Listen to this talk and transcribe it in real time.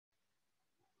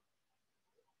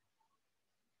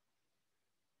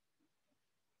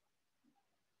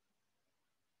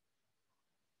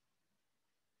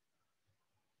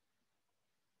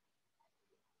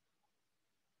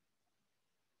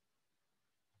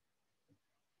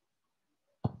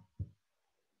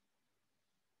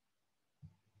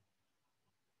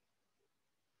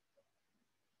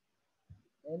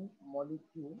n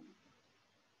molecule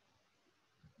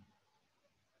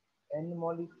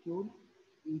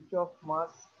each of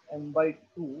mass m by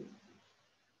 2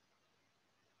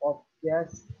 of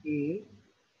gas A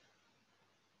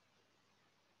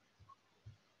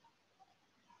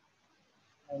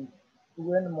and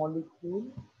 2n molecule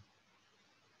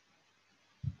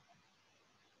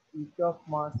each of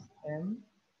mass m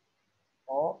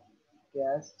of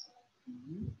gas B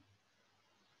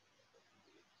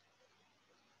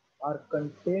are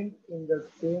contained in the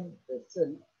same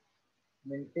vessel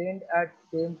maintained at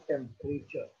same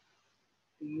temperature.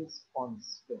 T is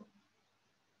constant.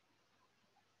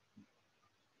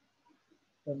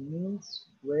 The mean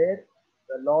square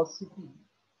velocity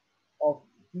of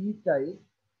B type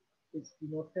is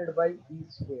denoted by V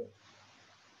square.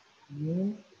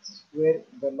 Mean square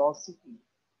velocity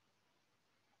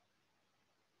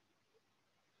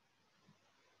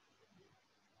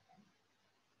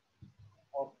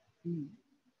of B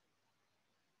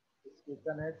is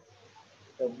written as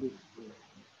W square.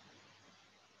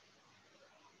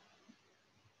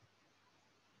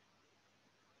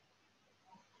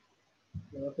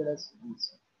 Denoted as V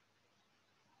square.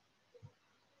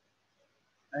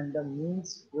 And the mean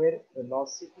square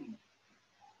velocity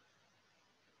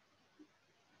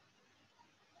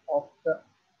of the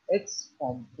x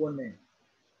component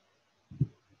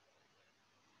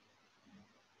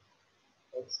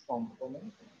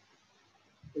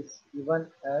is given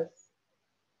as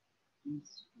V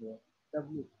square,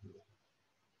 W square.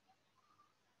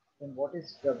 Then what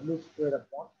is W square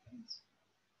upon V square?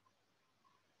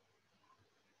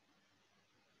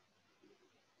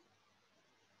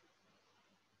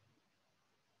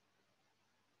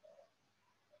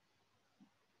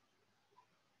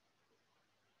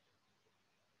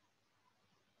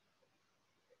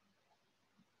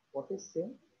 What is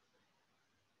same?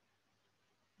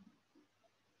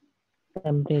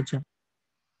 Temperature.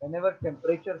 Whenever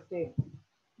temperature same,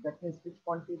 that means which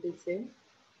quantity is same?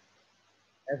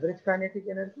 Average kinetic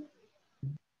energy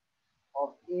of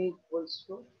A equals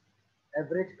to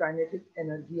average kinetic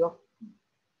energy of B.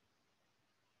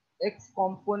 X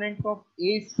component of A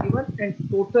is given and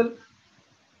total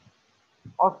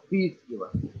of B is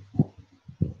given.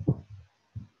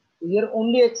 Here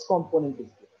only X component is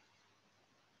given.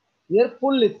 Here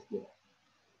full is given.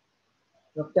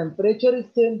 The temperature is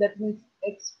same, that means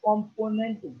X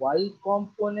component, Y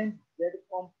component, Z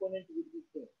component will be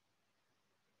same.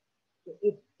 So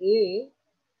if A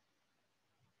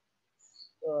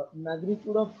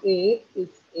magnitude of A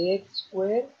is AX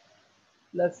square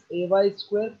plus AY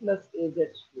square plus AZ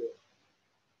square.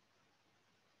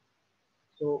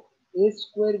 So A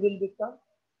square will become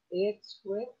AX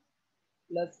square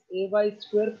plus AY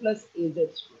square plus AZ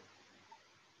square.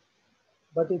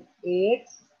 But if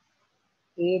AX,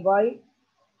 AY,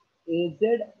 AZ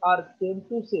are same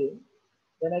to same,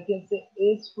 then I can say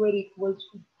A square equals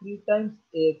to 3 times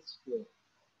AX square.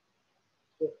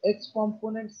 So X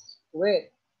component square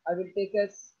I will take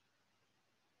as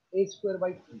A square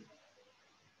by 3,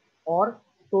 or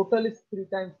total is 3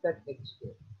 times that X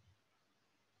square.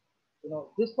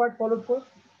 This part followed first.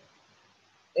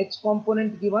 X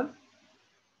component given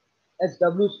as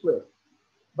W square,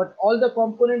 but all the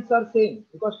components are same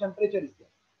because temperature is same.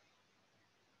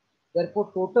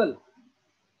 Therefore total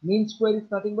mean square is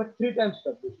nothing but 3 times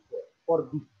W square for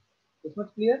B. Is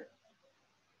much clear?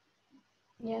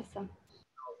 Yes, sir.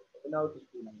 Now it is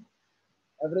 2.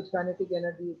 Average kinetic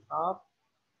energy is half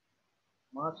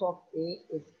mass of A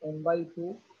is m by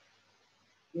 2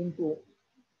 into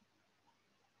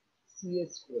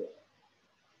Cs square.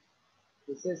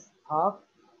 This is half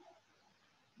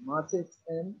mass is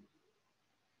m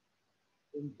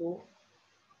into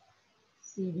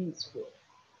Cv square.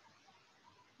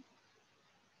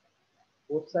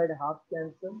 Both side half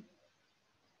cancel,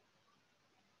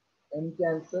 m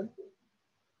cancel.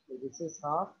 So this is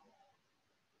half.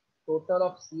 Total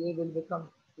of Ca will become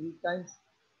 3 times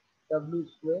W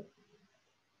square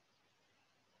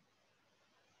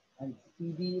and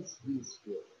Cv is V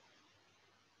square.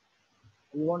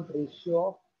 We want ratio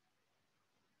of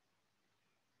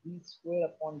V square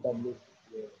upon W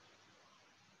square.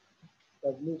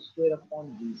 W square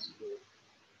upon V square.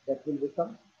 That will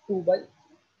become 2 by.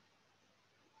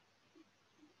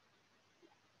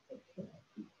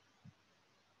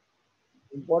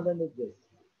 Important is this.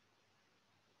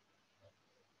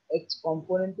 X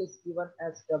component is given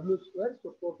as W square,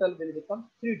 so total will become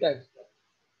 3 times that.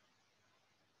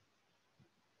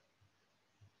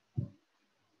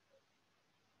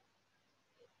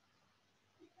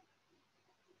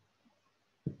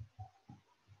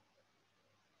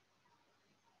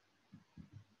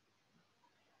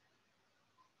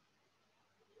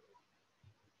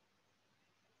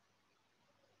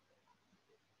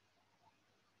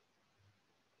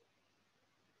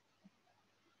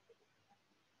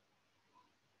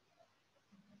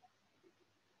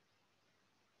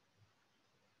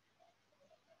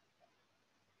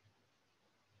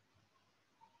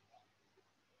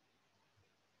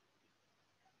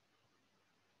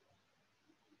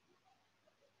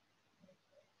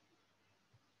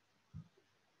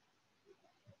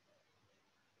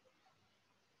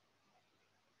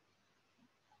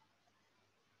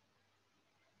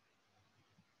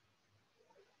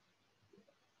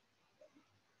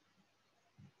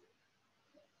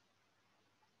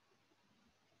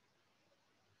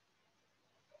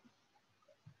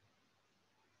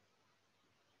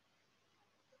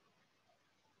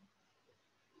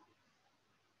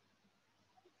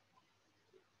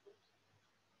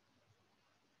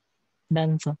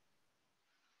 Done, sir.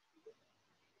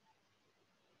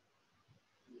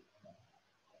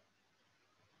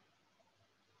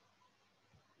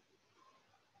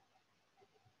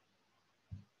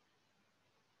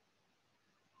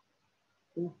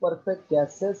 Two perfect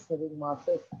gases having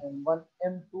masses m1,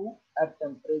 m2 at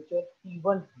temperature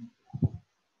T1, T2.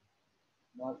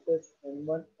 Masses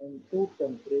m1, m2,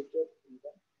 temperature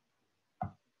T1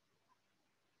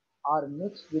 are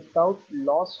mixed without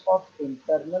loss of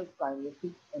internal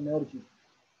kinetic energy.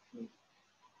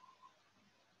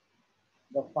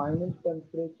 The final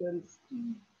temperature is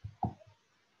T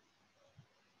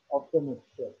of the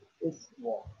mixture is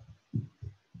what?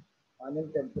 Final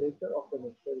temperature of the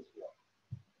mixture is what?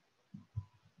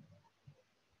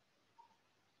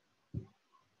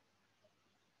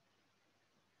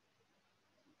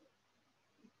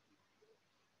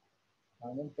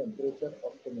 Final temperature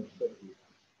of the mixture is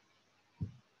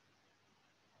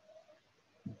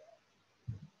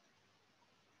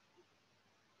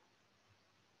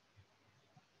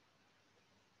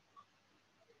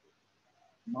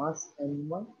mass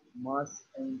N1, mass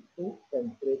N2,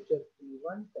 temperature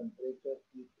T1, temperature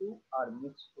T2 are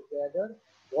mixed together.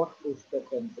 What is the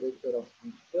temperature of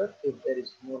mixture if there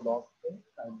is no loss in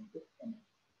kinetic energy?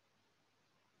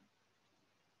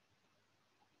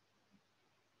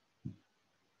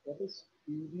 That is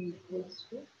PV equals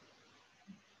to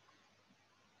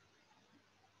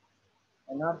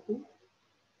nRT.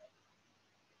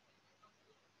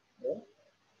 Yeah.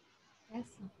 Yes,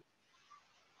 sir.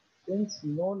 Since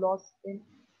no loss in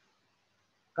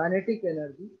kinetic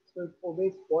energy, so it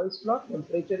obeys Boyle's law.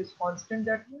 Temperature is constant.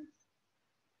 That means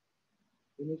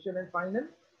initial and final.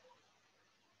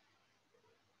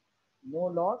 No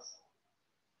loss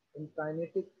in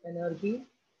kinetic energy.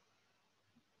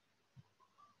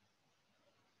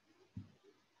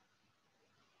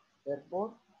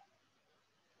 Therefore,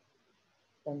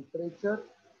 temperature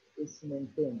is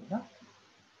maintained. Huh?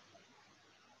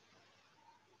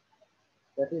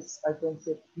 That is, I can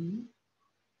say P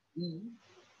E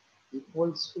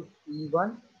equals to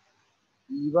P1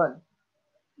 E1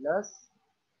 plus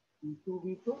P2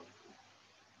 V2.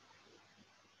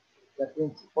 That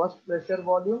means first pressure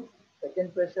volume,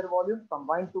 second pressure volume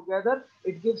combined together,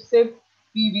 it gives same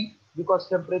PV because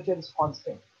temperature is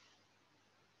constant.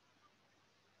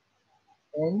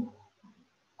 N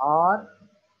R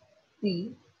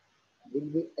T will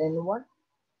be N1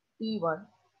 T1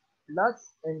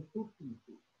 plus N2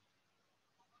 T2.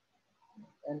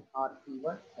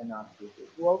 NRT1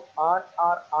 NRT2. Throughout R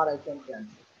I can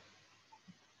cancel.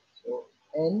 So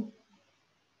N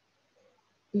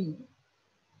T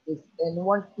is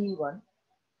N1 T1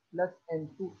 plus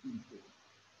N2 T2.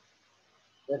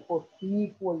 Therefore,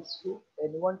 T equals to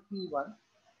N1 T1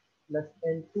 plus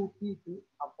N2 T2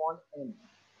 upon N.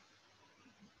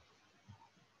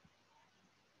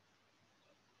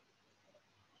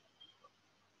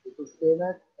 It is same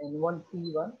as N1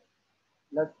 T1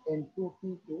 plus N2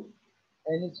 T2.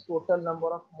 N is total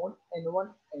number of mole N1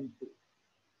 N2.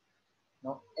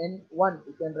 Now N1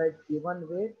 you can write given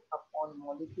weight upon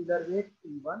molecular weight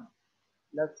T1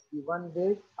 plus given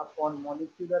weight upon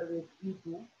molecular weight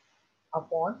T2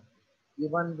 upon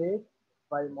given weight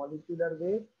by molecular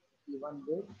weight given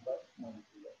weight by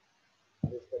molecular.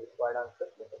 This is the required answer.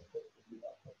 Let us check the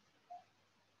answer.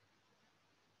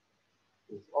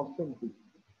 Is option B.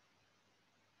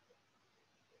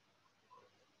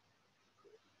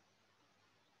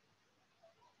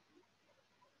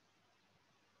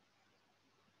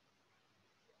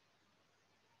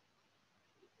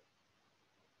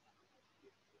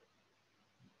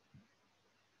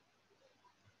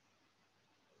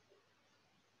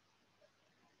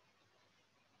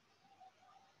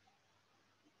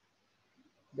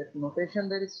 That notation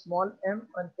there is small m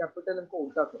and capital M को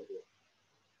उल्टा कर दिया.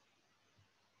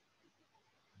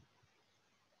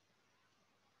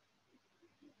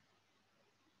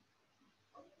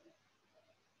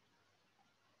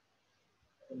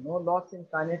 So no loss in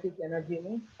kinetic energy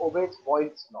means obeys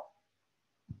Boyle's law.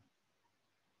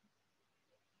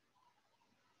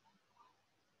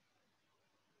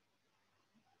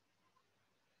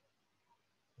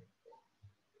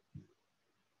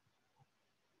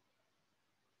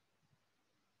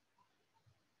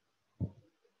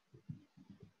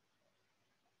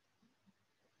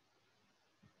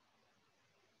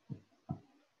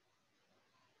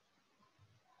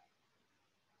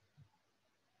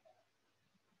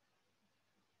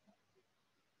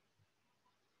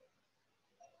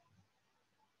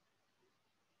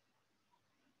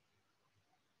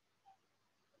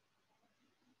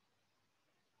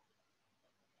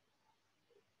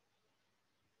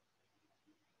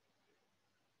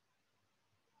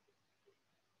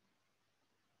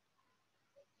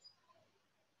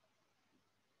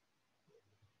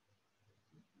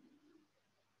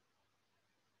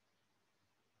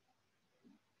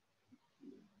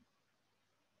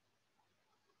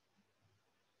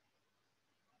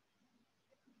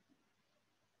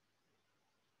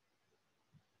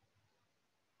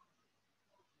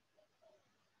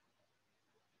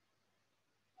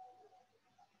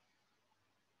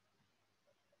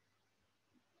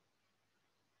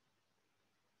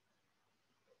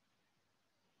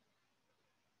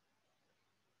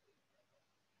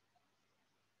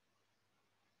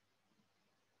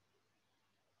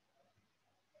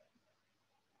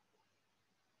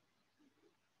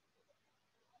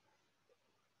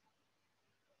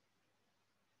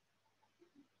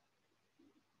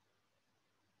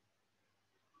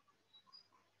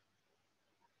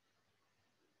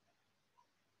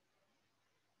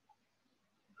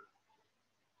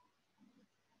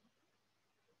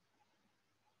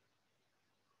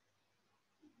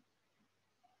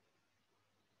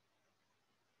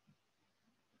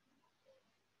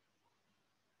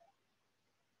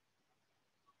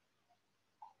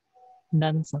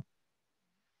 Done, sir.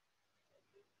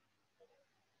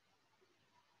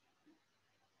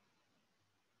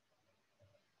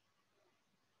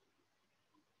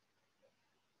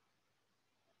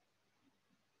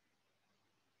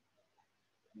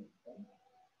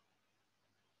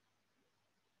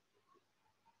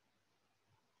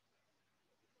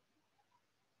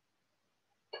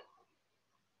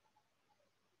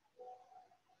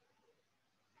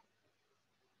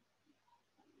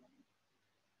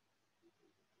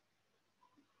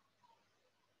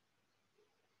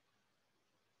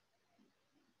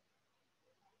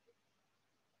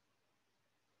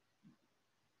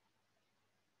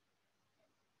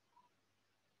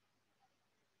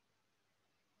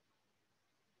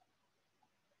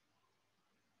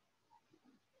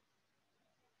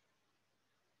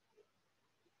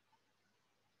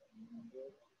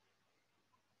 Number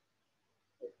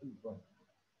 31.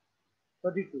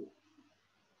 32.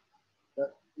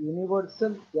 The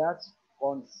universal gas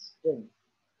constant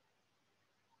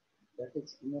that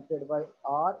is denoted by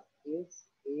R is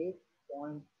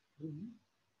 8.3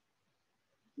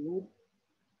 joule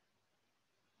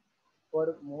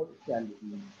per mole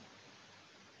Kelvin.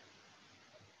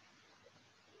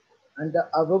 And the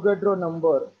Avogadro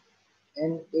number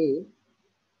Na is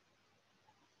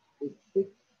 6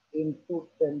 into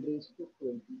 10 raised to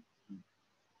 23.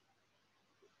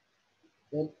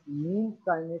 Then mean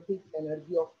kinetic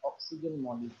energy of oxygen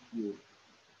molecule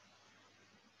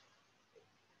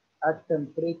at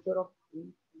temperature of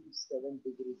 327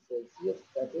 degrees Celsius,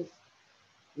 that is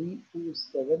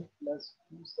 327 plus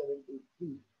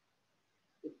 273,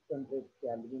 600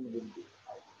 Kelvin will be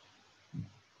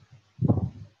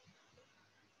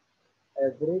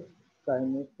average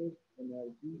kinetic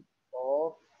energy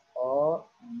of a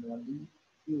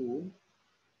molecule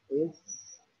is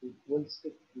equals to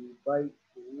Q by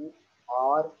 2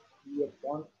 R P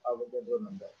upon Avogadro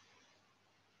number.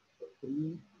 So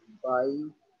 3 by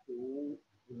 2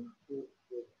 into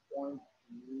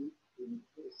 8.3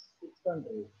 into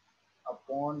 600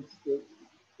 upon 6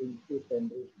 into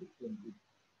 10 raised to 20.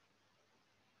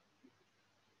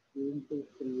 2 into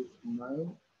 3 is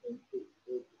 9 into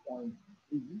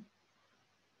 8.3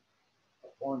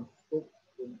 upon 6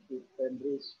 into 10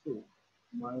 raised to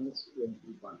minus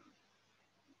 21.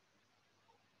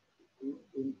 2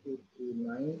 into 3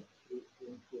 9, 3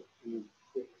 into 3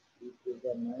 6, 3 to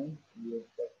the 9, 3 is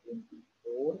the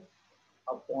 24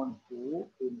 upon 2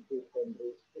 into 10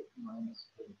 raised to minus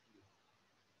 20.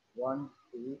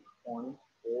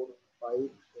 12.45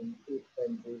 into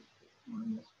 10 raised to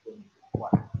minus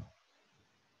 21.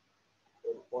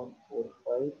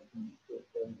 4.45 into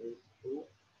 10 raised to,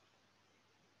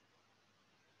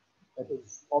 that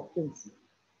is option C,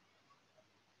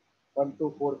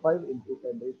 1245 into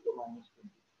 10 raised to minus 20.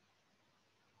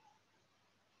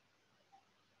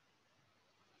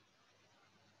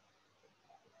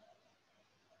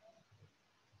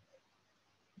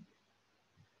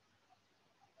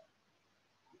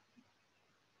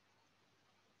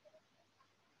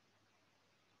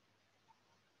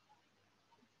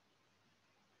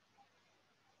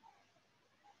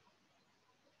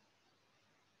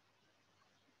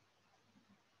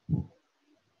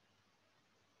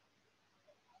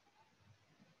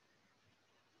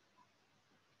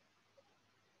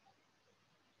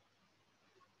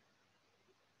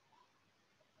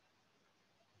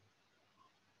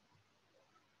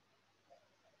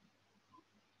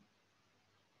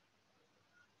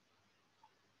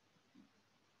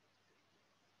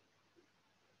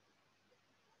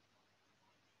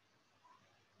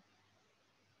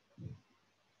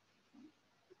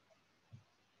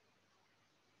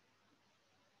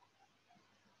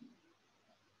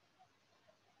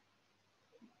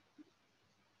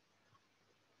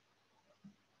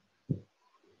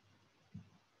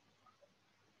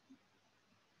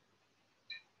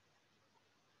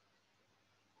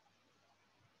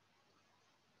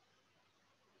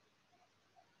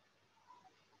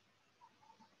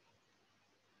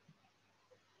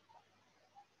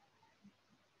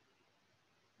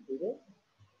 Did it?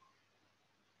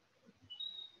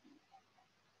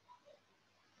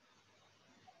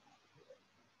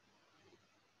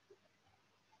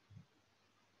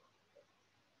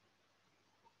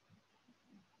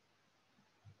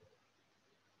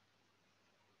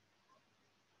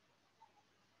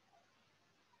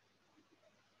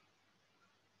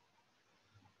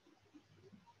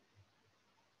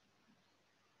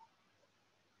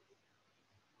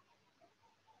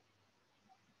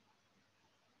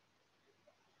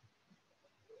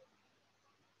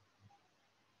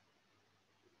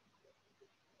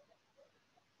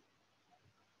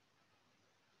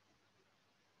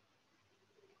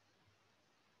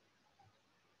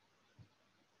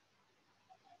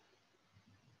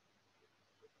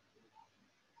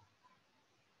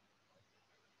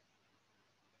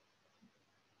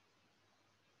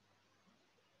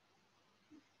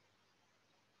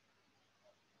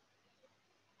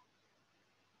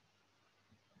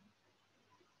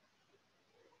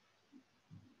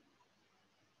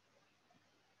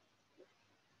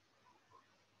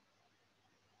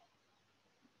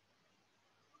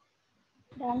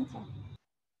 Done, sir.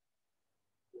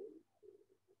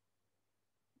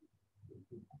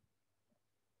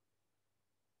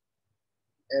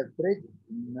 Average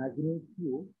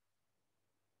magnitude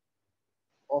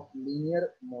of linear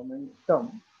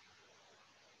momentum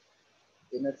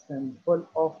in a sample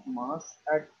of mass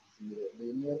at zero.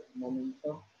 Linear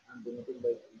momentum I'm denoting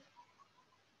by P.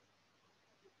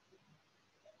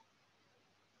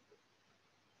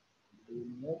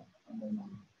 Linear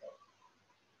momentum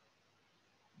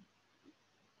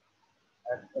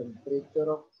at temperature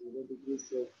of 0 degrees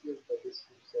Celsius, that is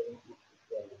 270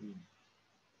 Kelvin.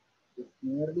 It's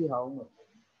nearly how much?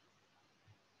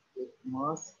 If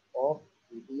mass of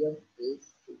helium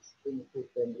is 6 into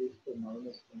 10 raised to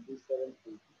minus 27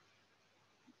 kg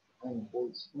and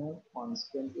Boltzmann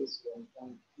constant is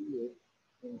 1.38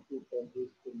 into 10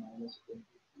 raised to minus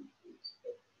 23 joules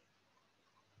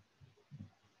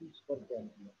per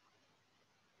Kelvin.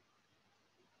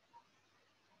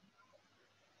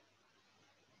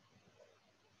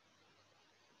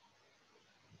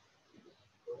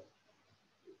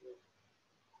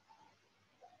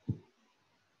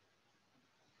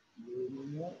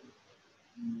 Linear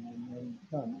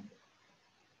momentum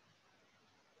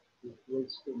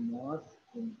equals to mass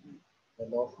into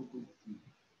velocity c,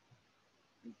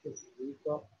 which is root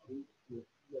of 3 kg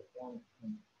upon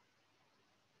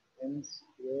m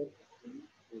square 3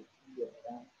 kg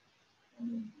upon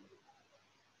m.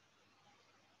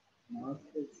 Mass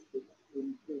is 6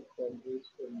 into 10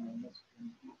 raised to minus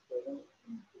 27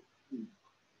 into 3.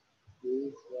 K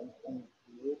is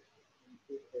 1.38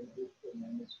 into 10 raised to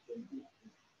minus 23.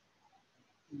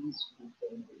 T is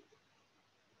 2.8.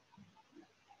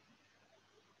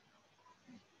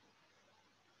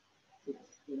 6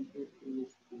 into 3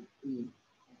 is 18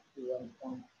 into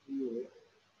 1.38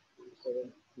 to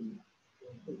 17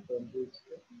 into 10 raised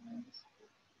to minus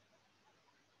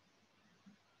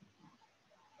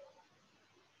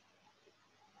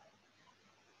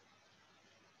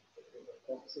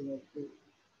approximately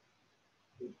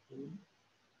 18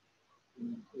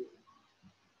 into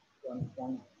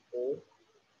 1.4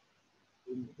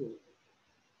 into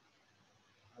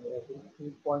I think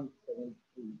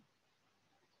 2.73,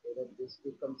 so that this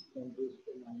becomes 10 raised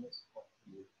to minus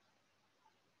 48.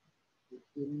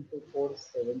 15 into 4 is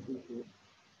 72.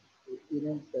 18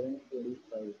 and 7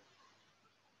 25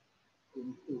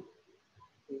 into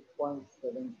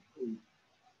 2.73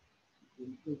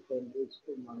 into 10 raised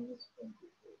to minus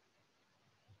 24.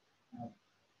 Now,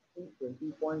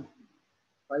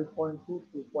 5.2,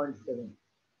 2.7,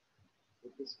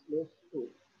 which is close to,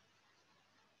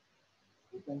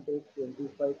 you can take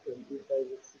 25, 25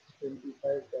 is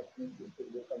 625, that means it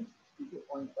will become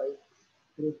 62.5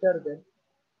 greater than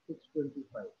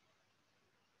 625.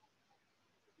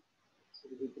 So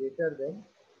it will be greater than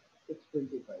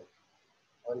 625.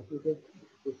 Or if you take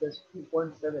this as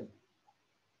 2.7,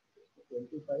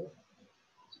 25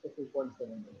 to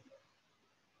 2.7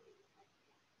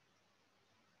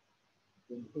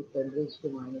 into 10 raised to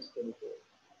minus 24.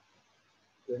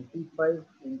 25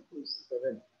 into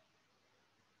 7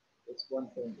 is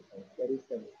 175. That is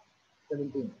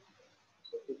 17.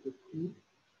 So 50,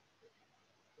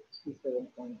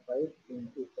 67.5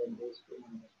 into 10 raised to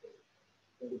minus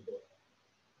 24.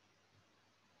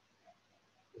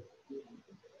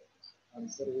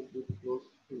 Answer will be close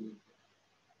to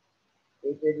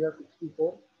 8 area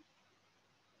 64.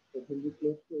 It will be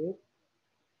close to 8.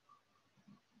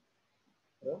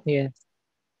 No? Yes.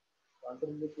 Answer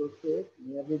will be close to 8.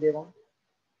 Nearly they want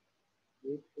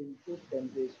 8 into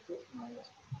 10 raised to minus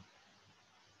 2.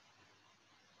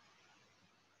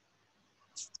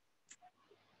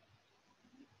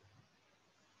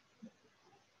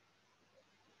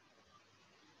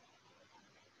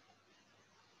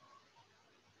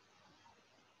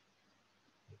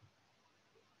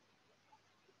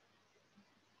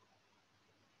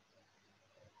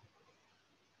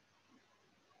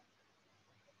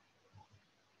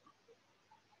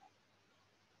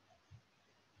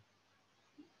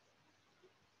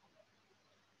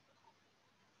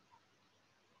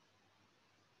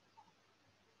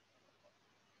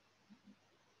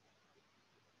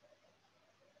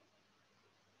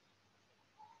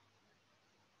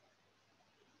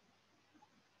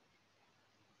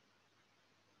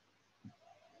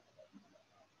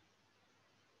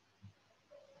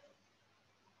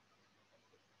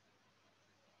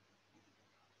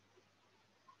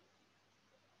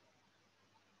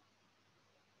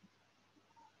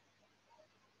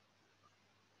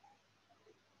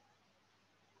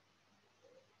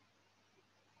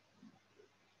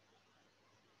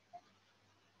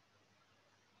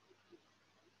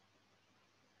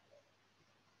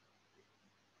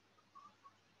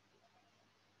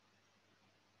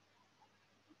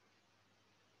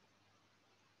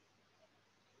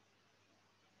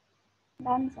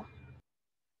 Done, sir.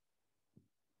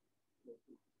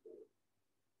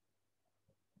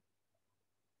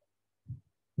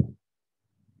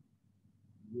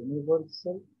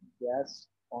 Universal gas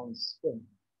constant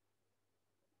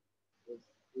is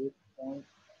 8.3.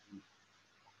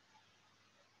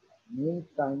 Mean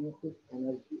kinetic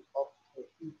energy of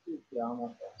 32 gram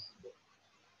of oxygen.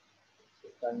 So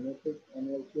kinetic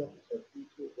energy of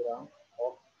 32 gram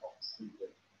of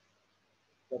oxygen.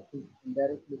 That is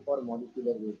indirectly for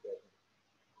molecular weight.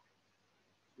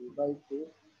 P by 2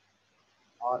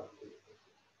 R2.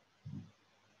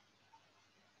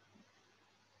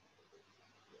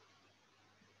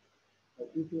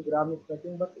 32 gram is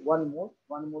nothing but 1 mole.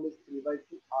 1 mole is 3 by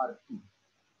 2 RT.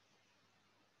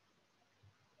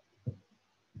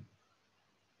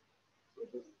 So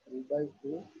it is 3 by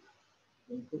 2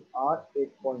 into R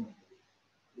 8.2.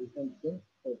 We can think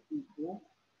 32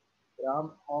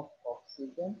 gram of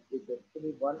oxygen is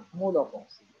actually 1 mole of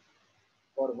oxygen.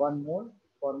 For 1 mole,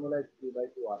 formula is 3 by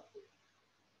 2 R2.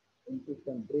 Into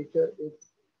temperature is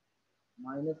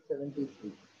minus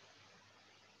 73.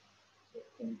 So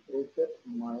temperature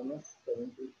minus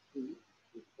 73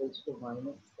 equals to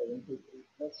minus 73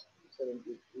 plus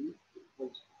 273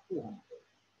 equals to 200.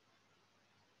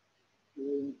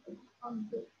 2 into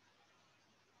 100.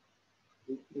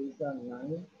 3 3s are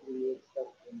 9, 3 8s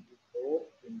are 24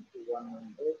 into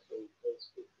 100, so equals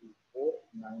to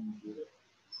 2490.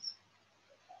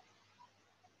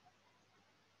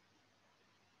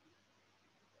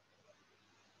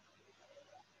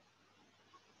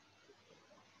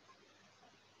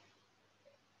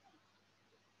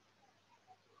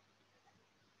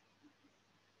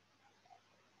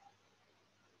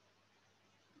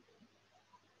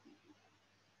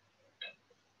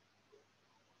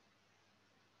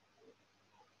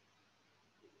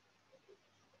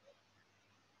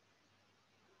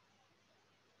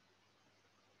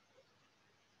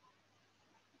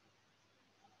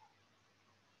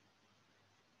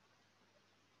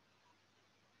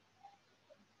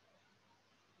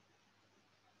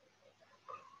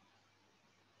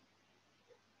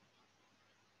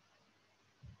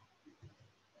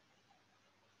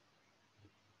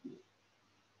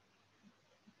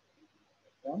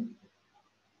 Then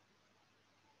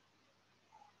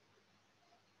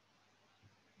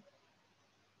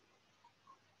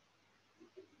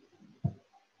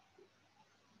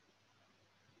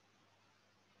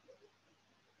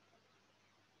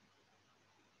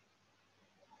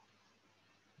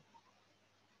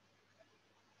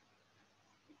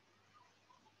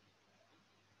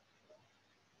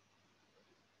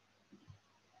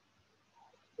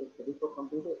it's ready for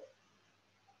computer.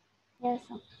 Yes,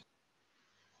 sir.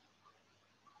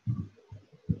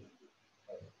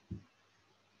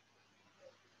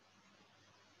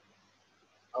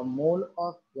 A mole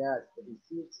of gas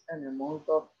receives an amount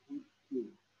of heat Q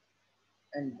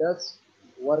and does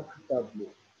work W.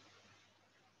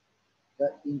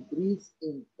 The increase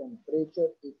in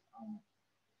temperature is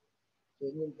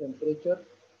change in temperature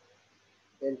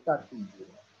delta T0.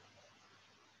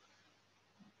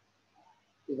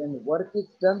 When work is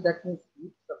done, that means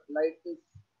heat supplied is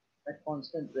at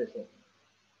constant pressure.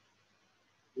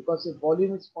 Because if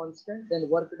volume is constant, then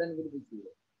work done will be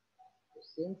zero. So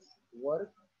since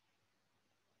work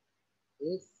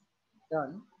is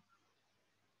done,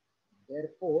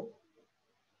 therefore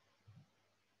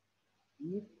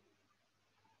heat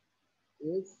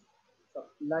is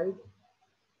supplied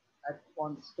at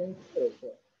constant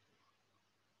pressure.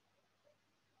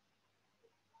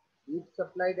 Heat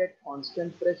supplied at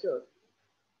constant pressure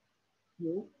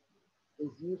Q is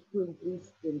used to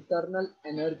increase internal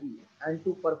energy and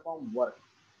to perform work.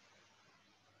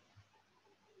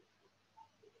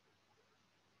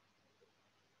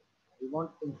 We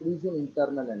want increase in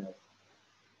internal energy.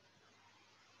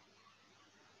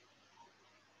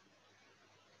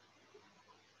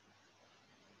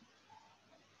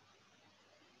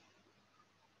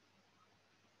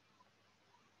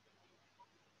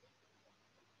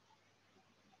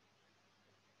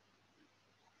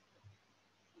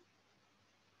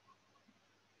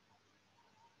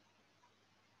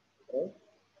 Right?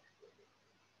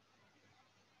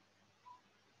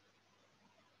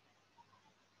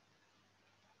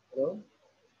 Hello?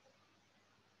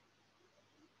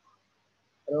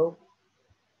 Hello?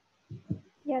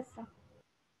 Yes, sir.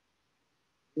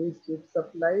 This heat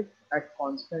supplied at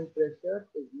constant pressure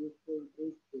is used to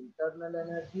increase internal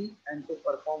energy and to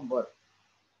perform work.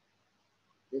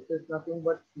 This is nothing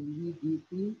but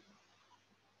CVdT.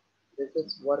 This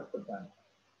is work done.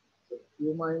 So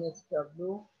Q minus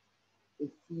W is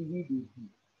CVdT.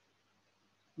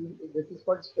 This is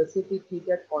called specific heat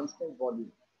at constant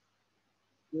volume.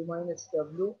 Q minus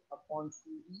W upon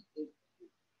CV is Q.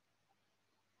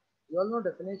 You all know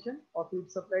definition of heat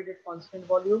supplied at constant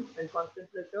volume and constant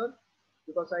pressure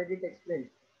because I did explain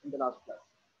in the last class.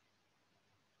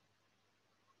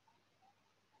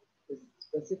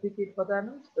 Specific heat पता है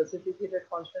ना? Specific heat at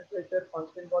constant pressure,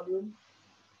 constant volume.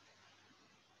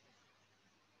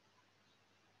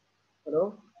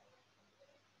 Hello?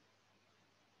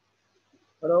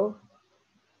 Hello?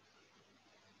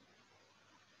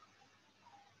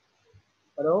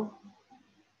 Hello?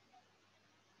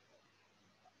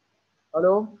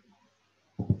 Hello?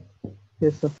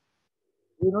 Yes, sir.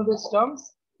 You know these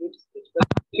terms? It's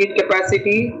heat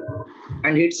capacity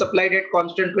and heat supplied at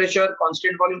constant pressure,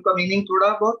 constant volume का meaning थोड़ा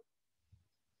बहुत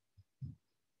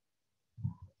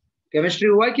chemistry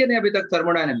हुआ है क्या नहीं अभी तक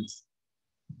थर्मोडायनेमिक्स?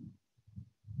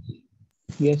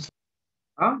 Yes.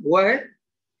 हाँ हुआ है.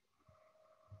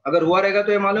 अगर हुआ रहेगा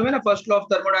तो ये मालूम है ना first law of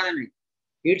thermodynamics.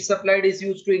 Heat supplied is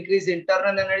used to increase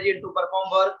internal energy and to perform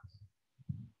work.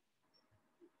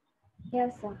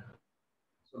 Yes, sir.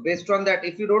 So based on that,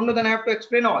 if you don't know, then I have to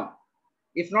explain all.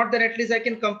 If not, then at least I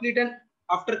can complete, and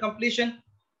after completion,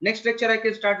 next lecture I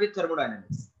can start with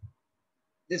thermodynamics.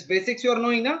 This basics you are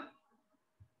knowing now?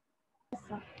 Yes,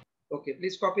 sir. Okay,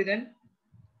 please copy then.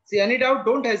 See, any doubt,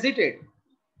 don't hesitate.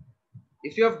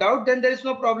 If you have doubt, then there is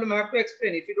no problem. I have to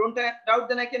explain. If you don't have doubt,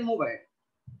 then I can move ahead.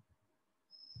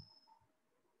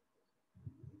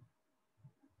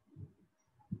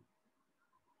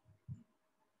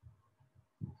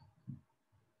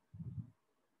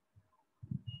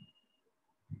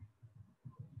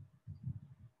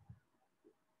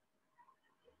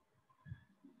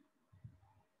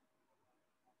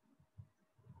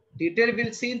 Detail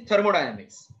we'll see in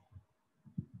thermodynamics.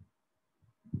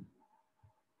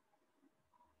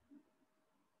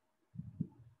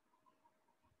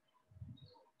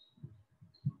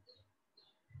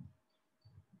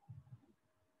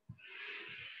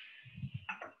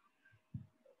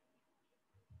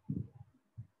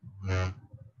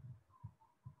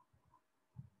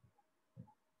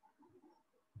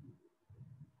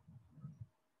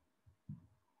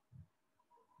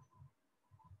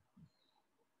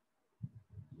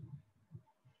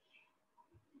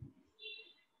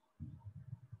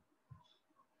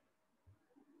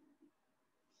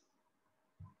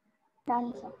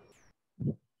 Done, sir.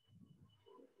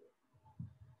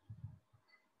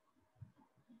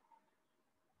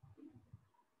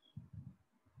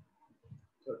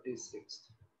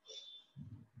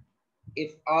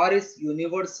 If R is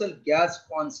universal gas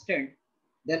constant,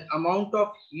 then amount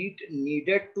of heat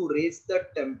needed to raise the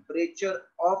temperature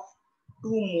of 2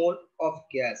 mole of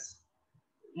gas,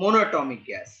 monatomic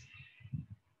gas,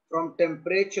 from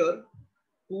temperature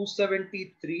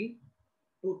 273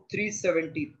 to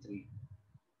 373.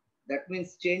 That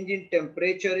means change in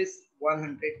temperature is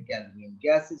 100 Kelvin.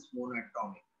 Gas is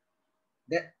monatomic.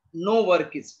 Then no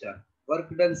work is done.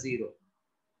 Work done 0.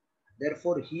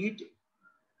 Therefore, heat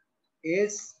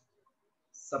is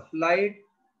supplied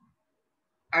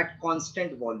at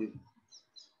constant volume.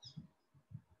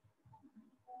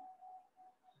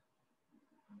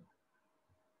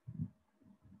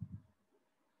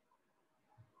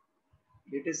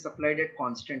 It is supplied at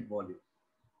constant volume.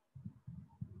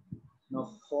 Now,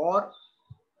 for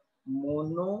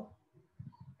monoatomic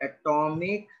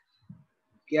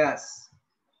gas,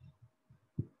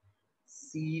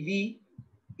 CV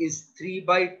is 3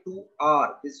 by 2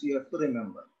 R. This you have to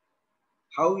remember.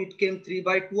 How it came 3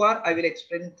 by 2 R, I will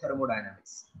explain in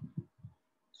thermodynamics.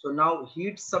 So now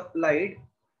heat supplied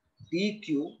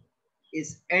dQ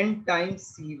is N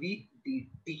times CV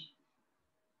dt.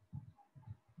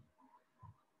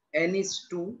 N is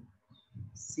 2,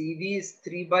 CV is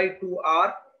 3 by 2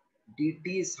 R,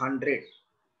 dt is 100.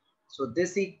 So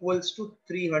this equals to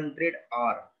 300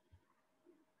 R.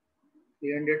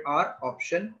 300 R,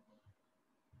 option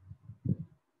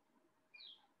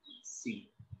C.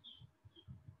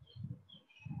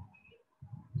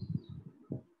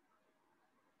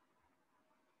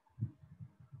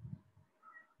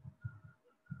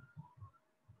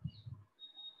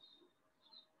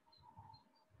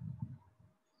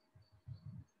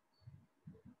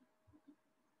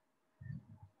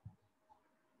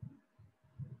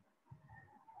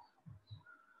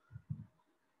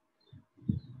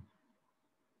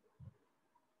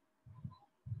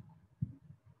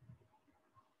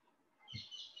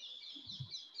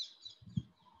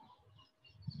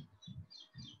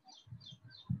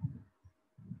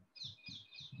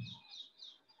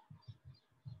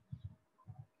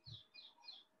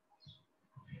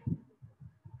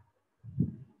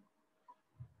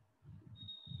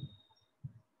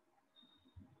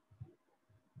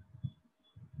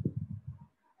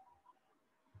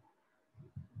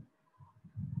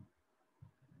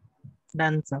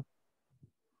 Done, sir.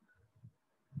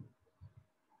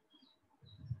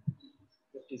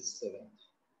 37.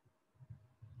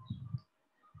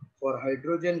 For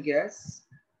hydrogen gas,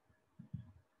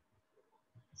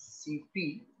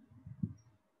 Cp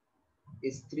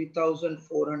is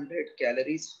 3400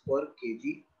 calories per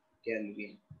kg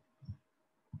Kelvin,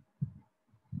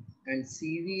 and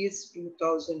Cv is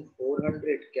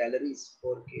 2400 calories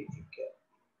per kg Kelvin.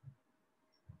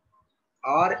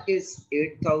 R is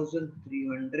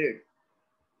 8300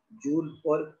 joule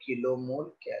per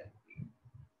kilomole Kelvin.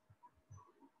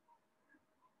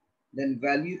 Then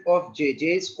value of J.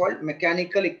 J is called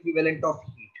mechanical equivalent of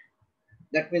heat.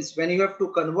 That means when you have to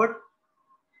convert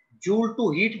joule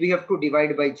to heat, we have to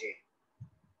divide by J.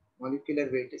 Molecular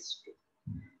weight is 2.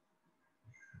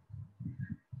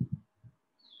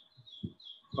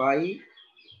 By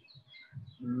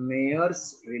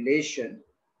Mayer's relation,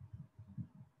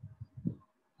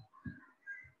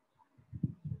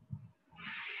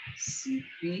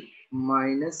 Cp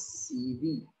minus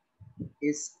Cv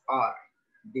is R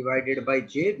divided by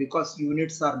J, because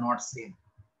units are not same.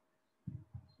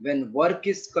 When work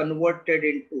is converted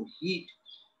into heat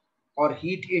or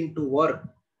heat into work,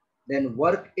 then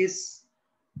work is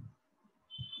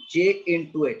J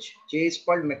into H. J is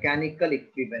called mechanical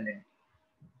equivalent.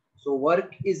 So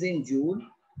work is in joule,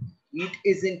 heat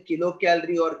is in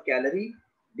kilocalorie or calorie,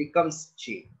 becomes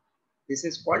J. This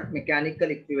is called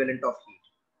mechanical equivalent of heat.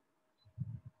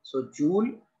 So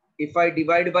joule, if I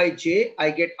divide by J,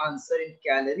 I get answer in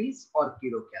calories or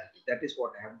kilocalorie. That is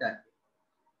what I have done.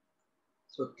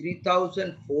 So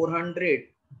 3400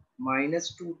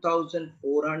 minus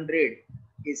 2400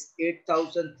 is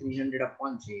 8300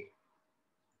 upon J.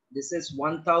 This is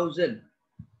 1000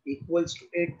 equals to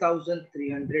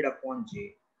 8300 upon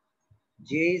J.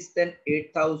 J is then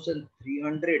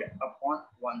 8300 upon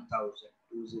 1000.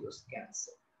 2 zeros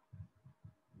cancel.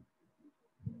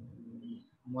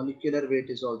 Molecular weight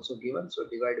is also given, so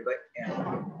divide by M.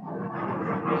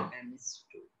 M is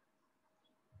 2.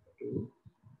 2.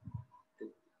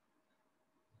 2.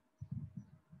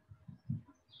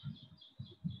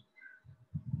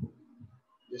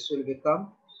 This will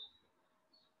become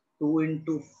 2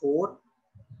 into 4,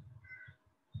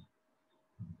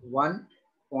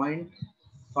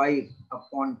 1.5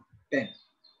 upon 10.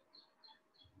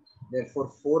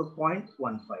 Therefore, 4.15.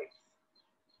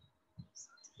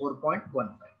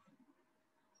 4.15.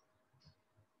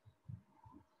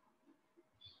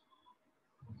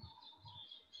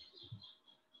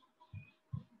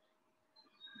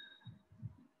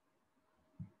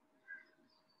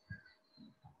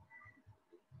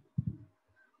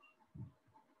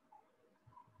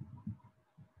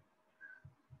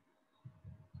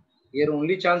 Here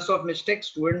only chance of mistake,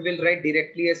 student will write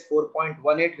directly as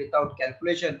 4.18 without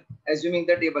calculation, assuming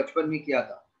that ये बचपन में किया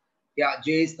था. Yeah,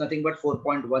 J is nothing but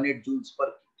 4.18 joules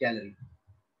per calorie.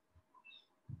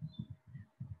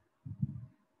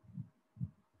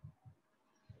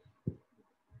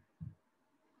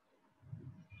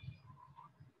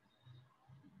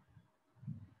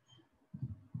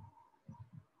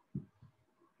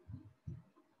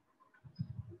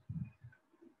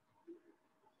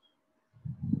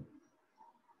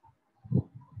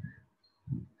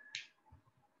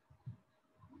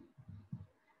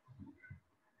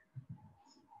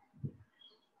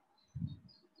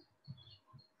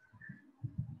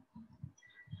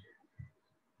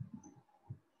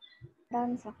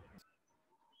 Done, sir.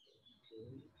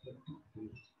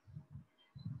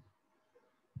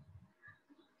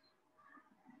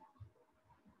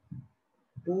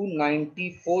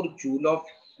 294 joule of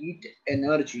heat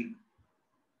energy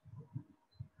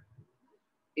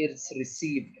is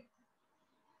received.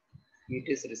 Heat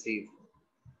is received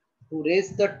to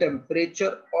raise the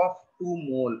temperature of 2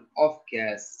 mole of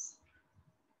gas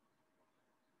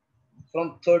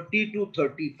from 30 to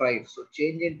 35. So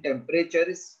change in temperature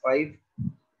is 5.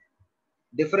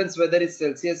 Difference whether it's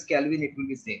Celsius, Kelvin, it will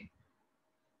be same.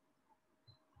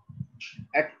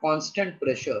 At constant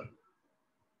pressure,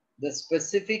 the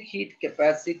specific heat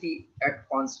capacity at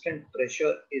constant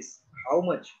pressure is how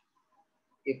much?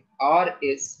 If R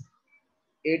is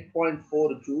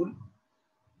 8.4 joule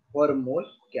per mole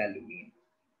Kelvin.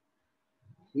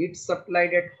 Heat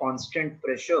supplied at constant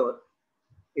pressure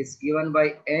is given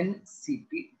by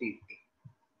NCP dt.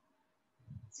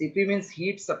 Cp means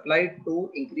heat supplied to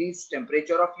increase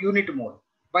temperature of unit mole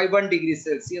by 1 degree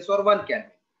Celsius or 1 Kelvin.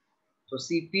 So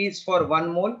Cp is for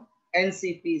 1 mole,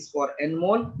 NCP is for n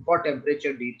mole, for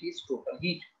temperature dt is total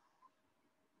heat.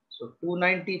 So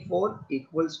 294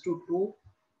 equals to 2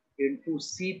 into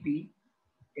Cp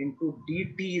into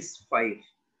dt is 5.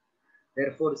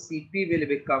 Therefore Cp will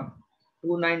become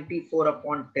 294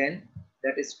 upon 10,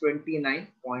 that is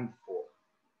 29.4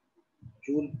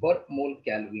 joule per mole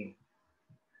Kelvin.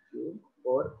 Joule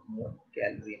per mole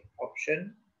Kelvin.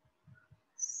 Option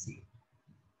C.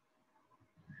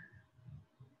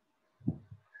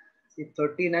 See,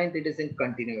 39th, it is in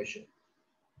continuation.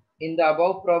 In the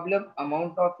above problem,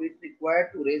 amount of heat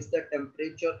required to raise the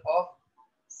temperature of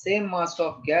same mass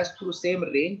of gas through same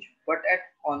range but at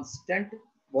constant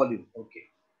volume. Okay.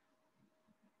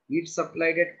 Heat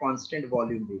supplied at constant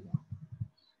volume.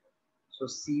 So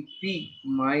Cp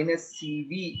minus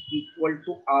Cv equal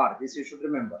to R. This you should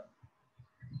remember.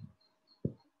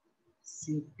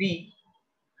 Cp,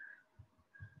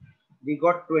 we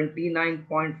got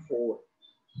 29.4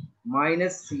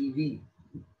 minus Cv.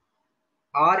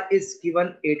 R is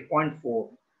given 8.4.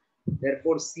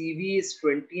 Therefore, Cv is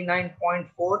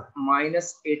 29.4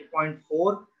 minus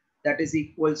 8.4, that is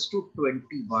equals to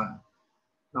 21.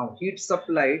 Now, heat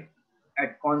supplied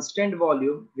at constant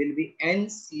volume will be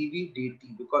NCV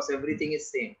dt because everything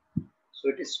is same. So,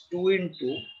 it is 2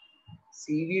 into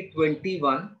Cv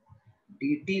 21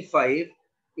 dt 5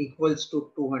 equals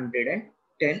to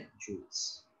 210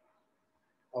 joules.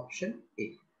 Option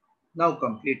A. Now,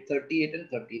 complete 38 and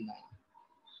 39.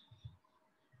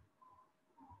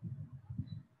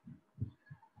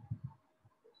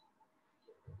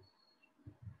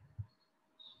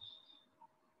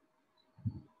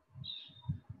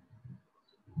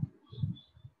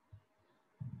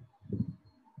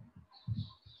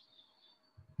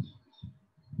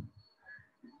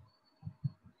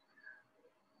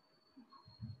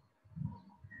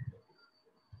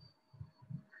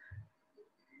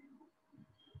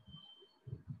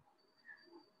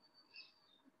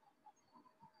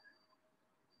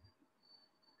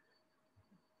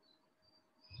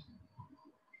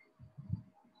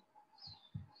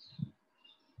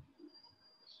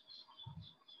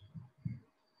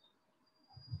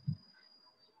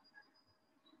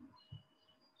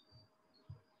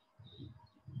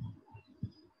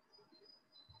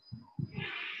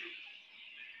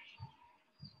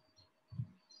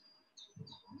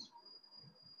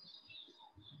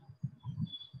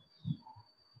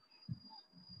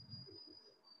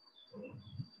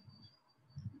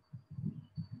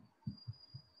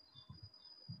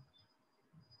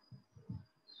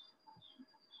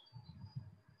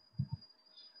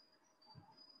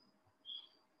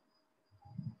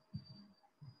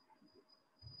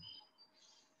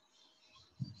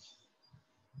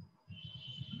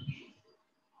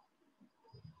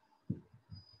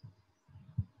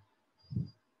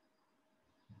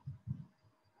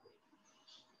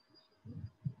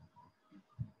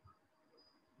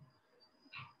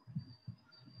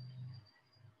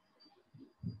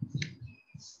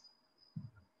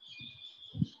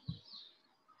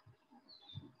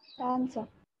 Answer.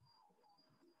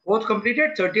 Both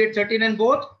completed, 38, 39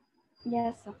 both?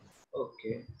 Yes, sir.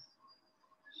 Okay,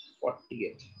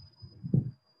 48.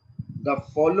 The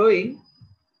following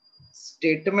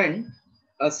statement,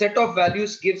 a set of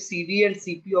values give Cv and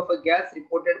Cp of a gas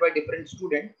reported by different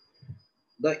students.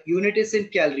 The unit is in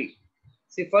calorie.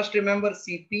 See, first remember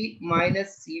Cp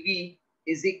minus Cv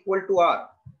is equal to R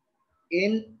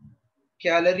in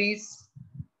calories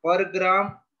per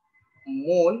gram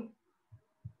mole.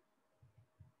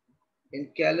 In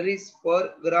calories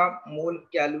per gram mole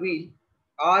Kelvin,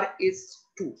 R is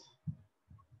 2.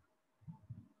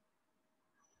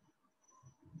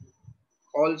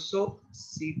 Also,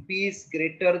 Cp is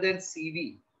greater than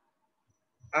Cv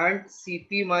and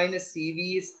Cp minus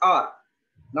Cv is R.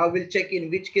 Now we'll check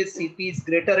in which case Cp is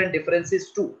greater and difference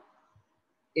is 2.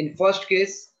 In first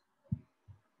case,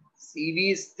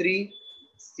 Cv is 3,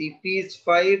 Cp is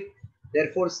 5.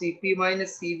 Therefore, Cp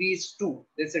minus Cv is 2.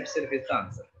 This itself is the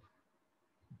answer.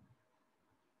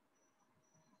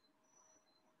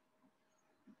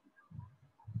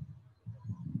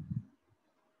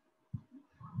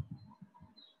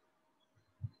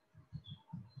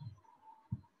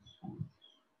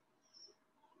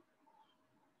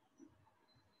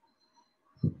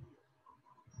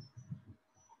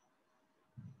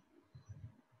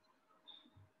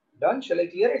 Done? Shall I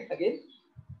clear it again?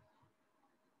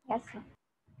 Yes, sir.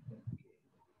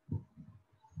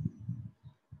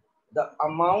 The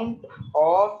amount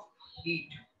of heat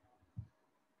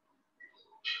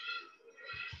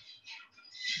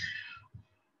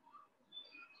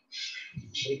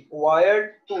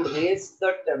required to raise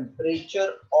the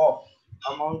temperature of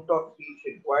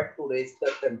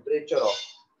the temperature of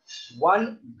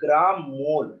 1 gram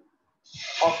mole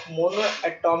of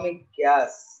monatomic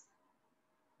gas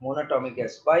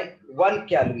by 1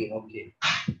 Kelvin, okay,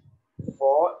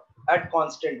 for at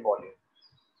constant volume.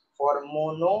 For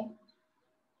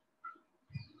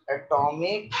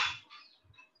atomic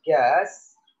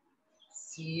gas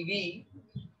CV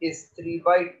is 3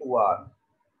 by 2R.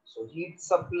 So heat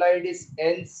supplied is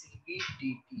NCV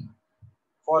dt.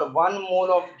 For 1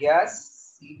 mole of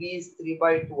gas, CV is 3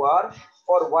 by 2R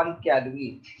for 1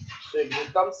 Kelvin. So it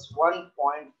becomes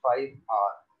 1.5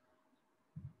 R.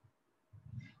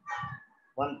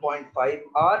 1.5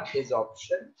 R is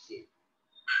option A.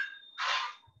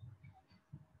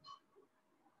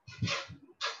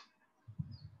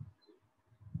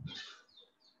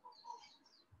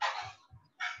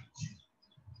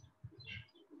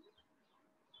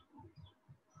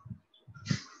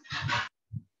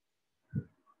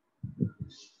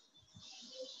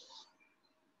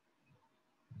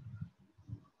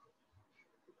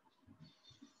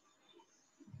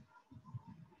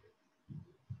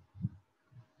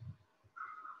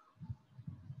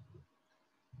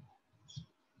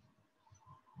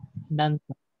 Done,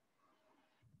 sir.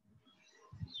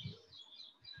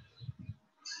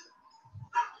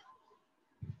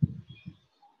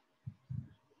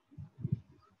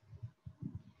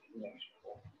 Next.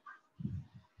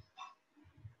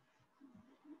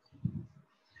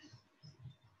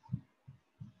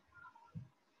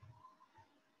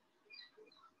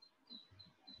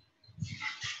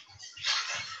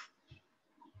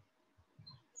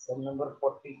 Sum number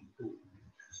 42.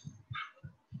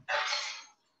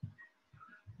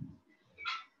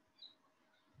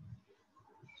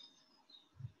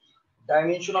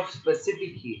 Dimension of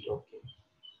specific heat. Okay.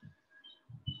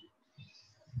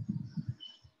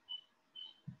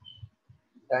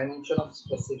 Dimension of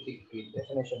specific heat.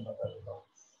 Definition.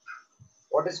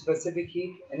 What is specific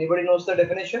heat? Anybody knows the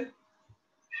definition?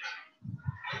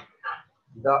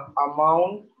 The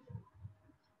amount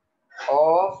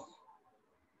of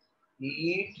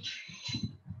heat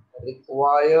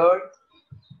required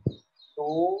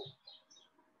to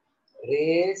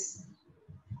raise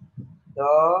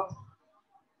the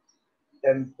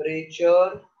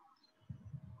temperature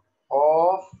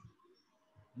of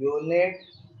unit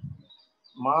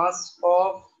mass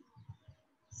of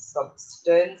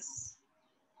substance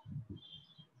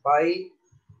by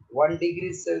 1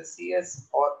 degree Celsius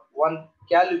or 1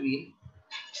 Kelvin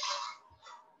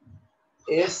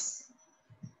is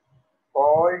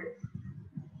called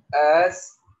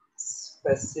as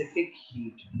specific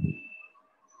heat.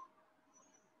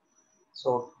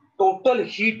 So total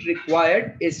heat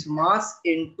required is mass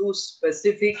into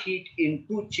specific heat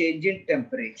into change in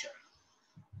temperature.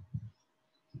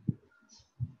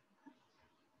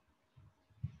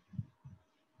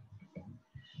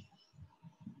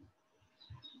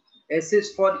 S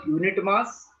is for unit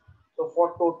mass. So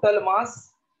for total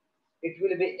mass, it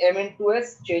will be M into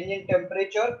S, change in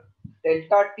temperature,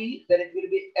 delta T, then it will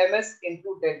be MS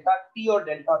into delta T or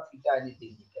delta theta,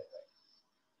 anything we can write.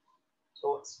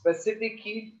 So specific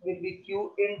heat will be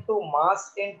Q into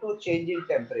mass into change in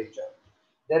temperature.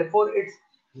 Therefore, its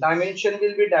dimension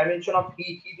will be dimension of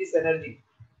heat. Heat is energy.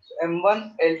 So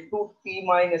M1 L2 T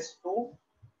minus 2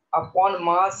 upon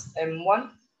mass M1.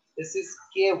 This is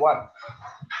K1.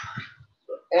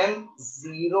 So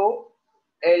M0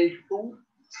 L2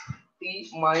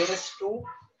 T minus 2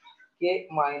 K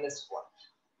minus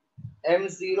 1.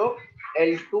 M0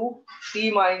 L2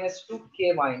 T minus 2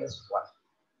 K minus 1.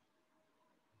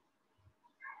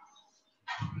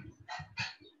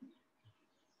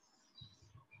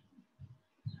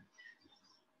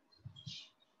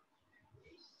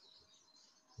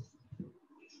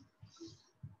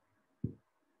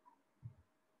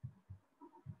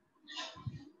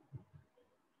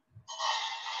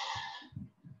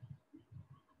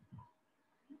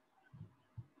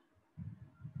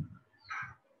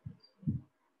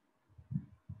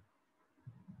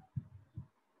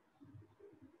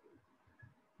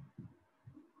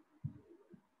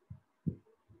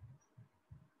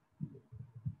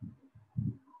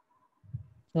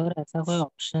 Sir ऐसा कोई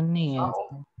option नहीं है How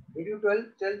इसमें. did you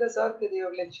tell the sir that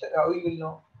your lecture? How you will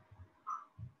know?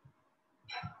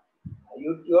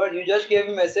 You just gave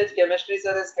me message. Chemistry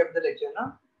sir has kept the lecture, na?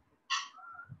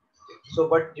 So,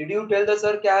 but did you tell the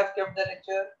sir that I have kept the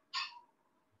lecture?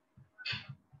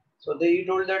 So he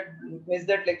told that miss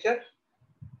that lecture.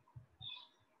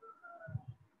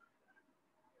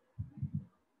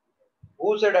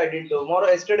 Who said I didn't tell? Tomorrow,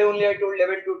 yesterday only I told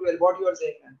 11 to 12. What you are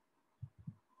saying, man?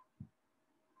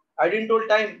 I didn't told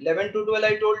time. 11 to 12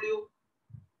 I told you.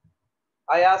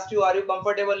 I asked you, are you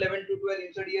comfortable 11 to 12?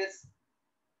 You said yes.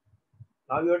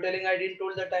 Now you are telling I didn't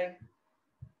told the time.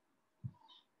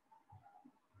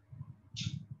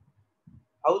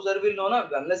 How sir will know, na?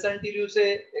 Unless until you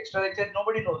say extra lecture,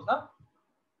 nobody knows, na?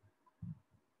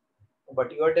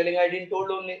 But you are telling I didn't told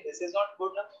only. This is not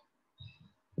good, na?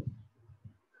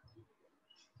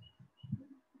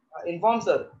 Inform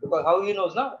sir, because how he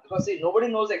knows now? Because see, nobody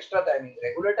knows extra timing.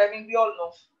 Regular timing we all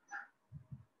know.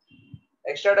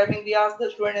 Extra timing we ask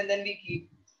the student and then we keep.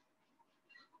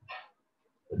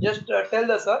 Just tell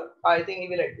the sir. I think he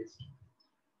will adjust.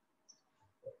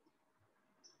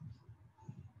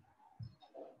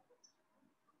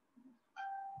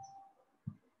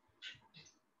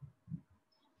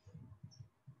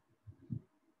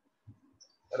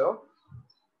 Hello?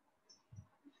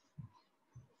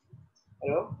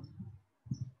 Hello?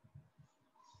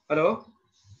 Hello?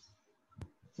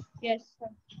 Yes, sir.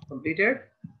 Completed?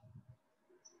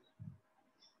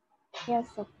 Yes,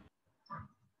 sir.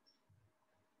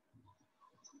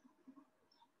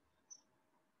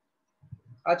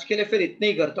 आज के लिए फिर इतने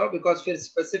ही करता हूँ because फिर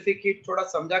specific heat थोड़ा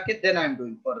समझा के then I am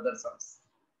doing further sums.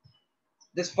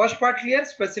 This first part clear,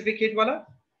 specific heat वाला?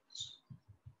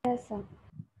 Yes, sir.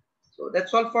 So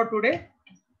that's all for today.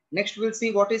 Next we'll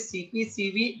see what is CP,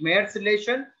 CV, Mayer's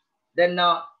relation, then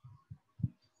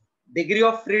degree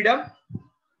of freedom,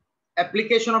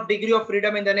 application of degree of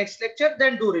freedom in the next lecture,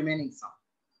 then do remaining sum.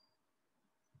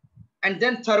 And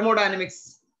then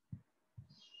thermodynamics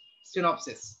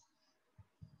synopsis.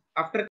 After